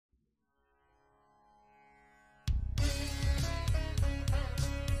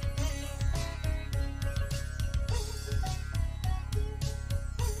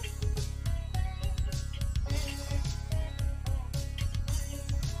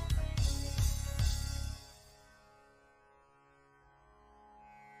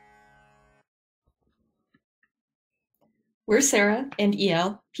We're Sarah and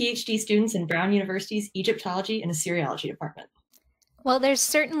EL, PhD students in Brown University's Egyptology and Assyriology department. While there's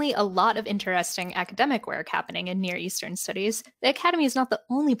certainly a lot of interesting academic work happening in Near Eastern studies, the Academy is not the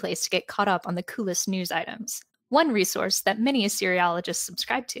only place to get caught up on the coolest news items. One resource that many Assyriologists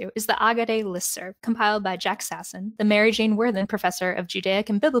subscribe to is the Agade listserv, compiled by Jack Sasson, the Mary Jane Worthen Professor of Judaic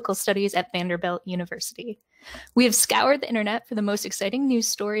and Biblical Studies at Vanderbilt University. We have scoured the internet for the most exciting news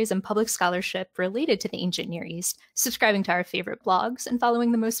stories and public scholarship related to the ancient Near East, subscribing to our favorite blogs and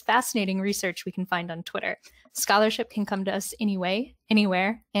following the most fascinating research we can find on Twitter. Scholarship can come to us anyway,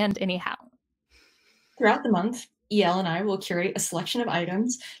 anywhere, and anyhow. Throughout the month, EL and I will curate a selection of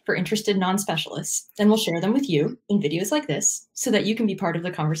items for interested non-specialists, then we'll share them with you in videos like this so that you can be part of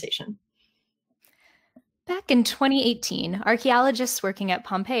the conversation. Back in 2018, archaeologists working at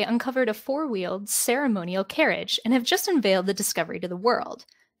Pompeii uncovered a four-wheeled ceremonial carriage and have just unveiled the discovery to the world.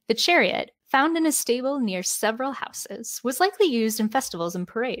 The chariot, found in a stable near several houses, was likely used in festivals and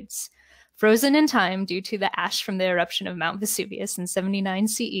parades. Frozen in time due to the ash from the eruption of Mount Vesuvius in 79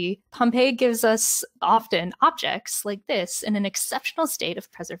 CE, Pompeii gives us often objects like this in an exceptional state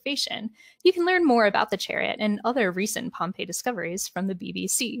of preservation. You can learn more about the chariot and other recent Pompeii discoveries from the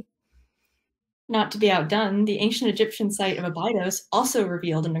BBC. Not to be outdone, the ancient Egyptian site of 𝀭Support also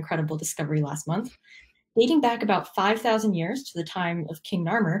revealed an incredible discovery last month. Dating back about 5,000 years to the time of King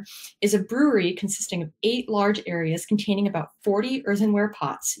Narmer, is a brewery consisting of 8 large areas containing about 40 earthenware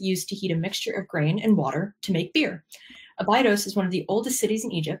pots used to heat a mixture of grain and water to make beer. 𝀭Support is one of the oldest cities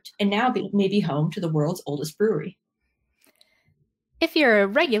in Egypt and now may be home to the world's oldest brewery. If you're a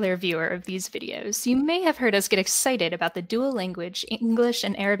regular viewer of these videos, you may have heard us get excited about the dual language English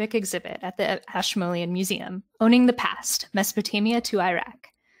and Arabic exhibit at the Ashmolean Museum, Owning the Past, Mesopotamia to Iraq.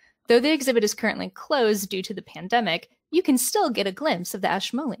 Though the exhibit is currently closed due to the pandemic, you can still get a glimpse of the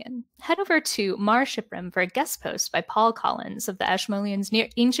Ashmolean. Head over to Mar Shiprim for a guest post by Paul Collins of the Ashmolean's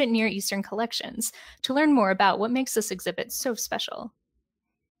Ancient Near Eastern Collections to learn more about what makes this exhibit so special.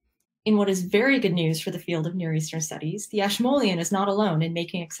 In what is very good news for the field of Near Eastern studies, the Ashmolean is not alone in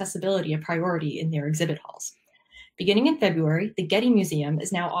making accessibility a priority in their exhibit halls. Beginning in February, the Getty Museum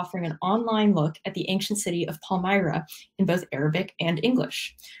is now offering an online look at the ancient city of Palmyra in both Arabic and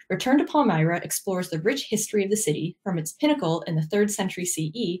English. Return to Palmyra explores the rich history of the city from its pinnacle in the 3rd century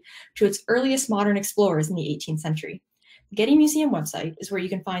CE to its earliest modern explorers in the 18th century. The Getty Museum website is where you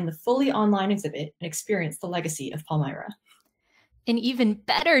can find the fully online exhibit and experience the legacy of Palmyra. In even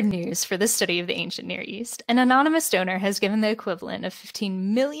better news for the study of the ancient Near East, an anonymous donor has given the equivalent of $15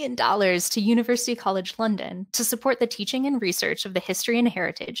 million to University College London to support the teaching and research of the history and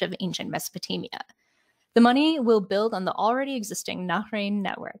heritage of ancient Mesopotamia. The money will build on the already existing Nahrain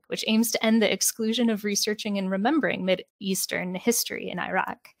network, which aims to end the exclusion of researching and remembering Mid-Eastern history in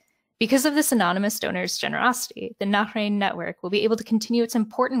Iraq. Because of this anonymous donor's generosity, the Nahrain network will be able to continue its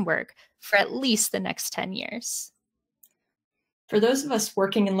important work for at least the next 10 years. For those of us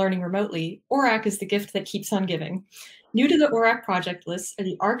working and learning remotely, ORAC is the gift that keeps on giving. New to the ORAC project list are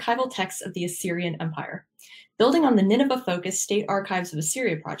the archival texts of the Assyrian Empire. Building on the Nineveh-focused State Archives of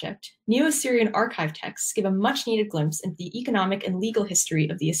Assyria project, Neo-Assyrian archive texts give a much-needed glimpse into the economic and legal history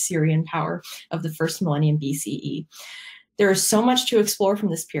of the Assyrian power of the 1st millennium BCE. There is so much to explore from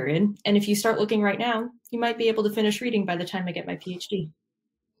this period, and if you start looking right now, you might be able to finish reading by the time I get my PhD.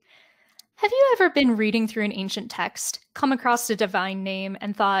 Have you ever been reading through an ancient text, come across a divine name,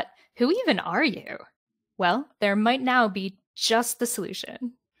 and thought, who even are you? Well, there might now be just the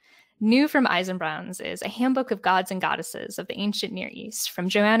solution. New from Eisenbraun's is A Handbook of Gods and Goddesses of the Ancient Near East from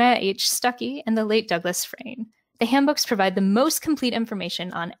Joanna H. Stuckey and the late Douglas Frayne. The handbooks provide the most complete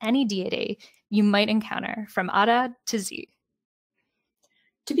information on any deity you might encounter, from Ada to Z.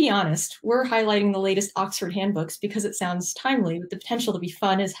 To be honest, we're highlighting the latest Oxford handbooks because it sounds timely with the potential to be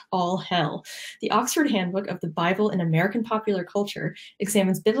fun as all hell. The Oxford Handbook of the Bible in American Popular Culture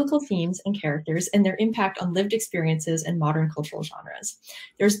examines biblical themes and characters and their impact on lived experiences and modern cultural genres.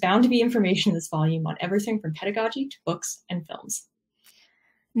 There's bound to be information in this volume on everything from pedagogy to books and films.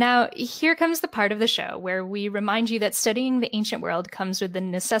 Now, here comes the part of the show where we remind you that studying the ancient world comes with the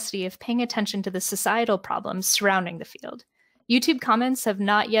necessity of paying attention to the societal problems surrounding the field. YouTube comments have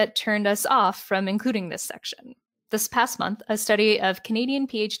not yet turned us off from including this section. This past month, a study of Canadian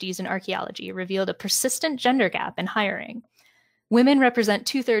PhDs in archaeology revealed a persistent gender gap in hiring. Women represent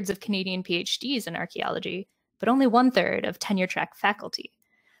 2/3 of Canadian PhDs in archaeology, but only 1/3 of tenure-track faculty.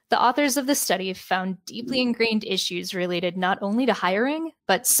 The authors of the study found deeply ingrained issues related not only to hiring,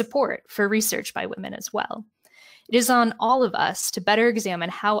 but support for research by women as well. It is on all of us to better examine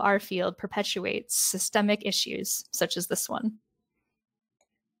how our field perpetuates systemic issues such as this one.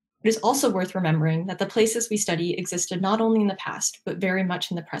 It is also worth remembering that the places we study existed not only in the past, but very much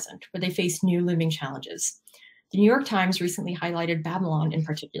in the present, where they face new looming challenges. The New York Times recently highlighted Babylon in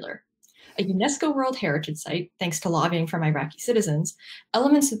particular. A UNESCO World Heritage Site, thanks to lobbying from Iraqi citizens,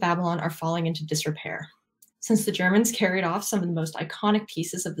 elements of Babylon are falling into disrepair. Since the Germans carried off some of the most iconic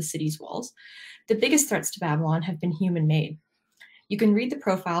pieces of the city's walls, the biggest threats to Babylon have been human-made. You can read the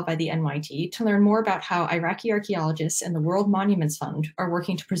profile by the NYT to learn more about how Iraqi archaeologists and the World Monuments Fund are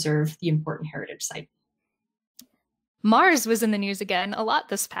working to preserve the important heritage site. Mars was in the news again a lot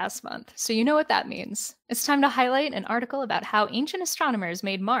this past month, so you know what that means. It's time to highlight an article about how ancient astronomers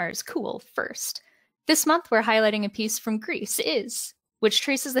made Mars cool first. This month, we're highlighting a piece from Greece, which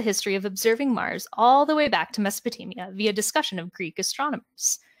traces the history of observing Mars all the way back to Mesopotamia via discussion of Greek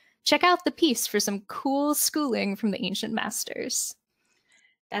astronomers. Check out the piece for some cool schooling from the ancient masters.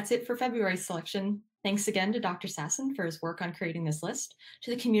 That's it for February's selection. Thanks again to Dr. Sasson for his work on creating this list,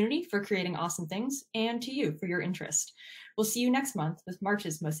 to the community for creating awesome things, and to you for your interest. We'll see you next month with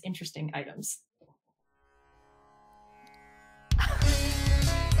March's most interesting items.